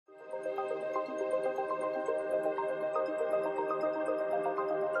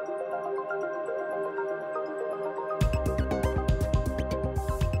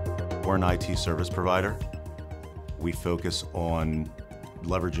We're an IT service provider. We focus on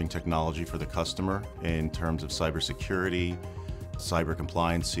leveraging technology for the customer in terms of cybersecurity, cyber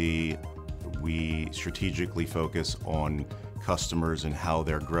compliancy. We strategically focus on customers and how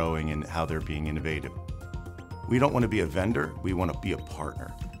they're growing and how they're being innovative. We don't want to be a vendor, we want to be a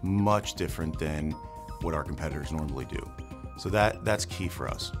partner. Much different than what our competitors normally do. So that's key for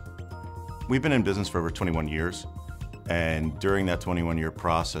us. We've been in business for over 21 years. And during that 21-year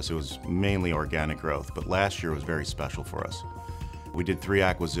process, it was mainly organic growth, but last year was very special for us. We did 3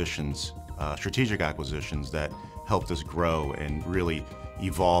 acquisitions, strategic acquisitions that helped us grow and really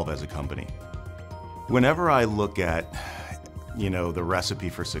evolve as a company. Whenever I look at, the recipe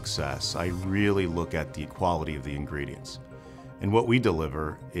for success, I really look at the quality of the ingredients. And what we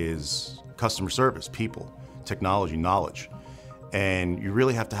deliver is customer service, people, technology, knowledge. And you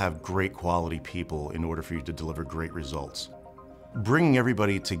really have to have great quality people in order for you to deliver great results. Bringing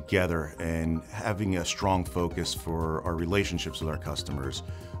everybody together and having a strong focus for our relationships with our customers,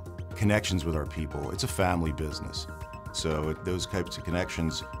 connections with our people, it's a family business. So those types of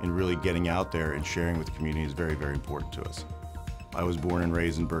connections and really getting out there and sharing with the community is very, very important to us. I was born and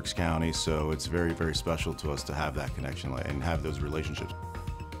raised in Berks County, so it's very, very special to us to have that connection and have those relationships.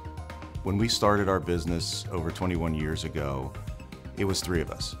 When we started our business over 21 years ago, it was 3 of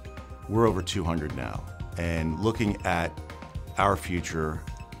us. We're over 200 now. And looking at our future,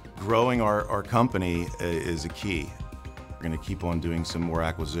 growing our company is a key. We're going to keep on doing some more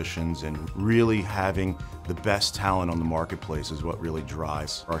acquisitions, and really having the best talent on the marketplace is what really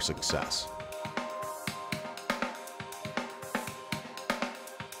drives our success.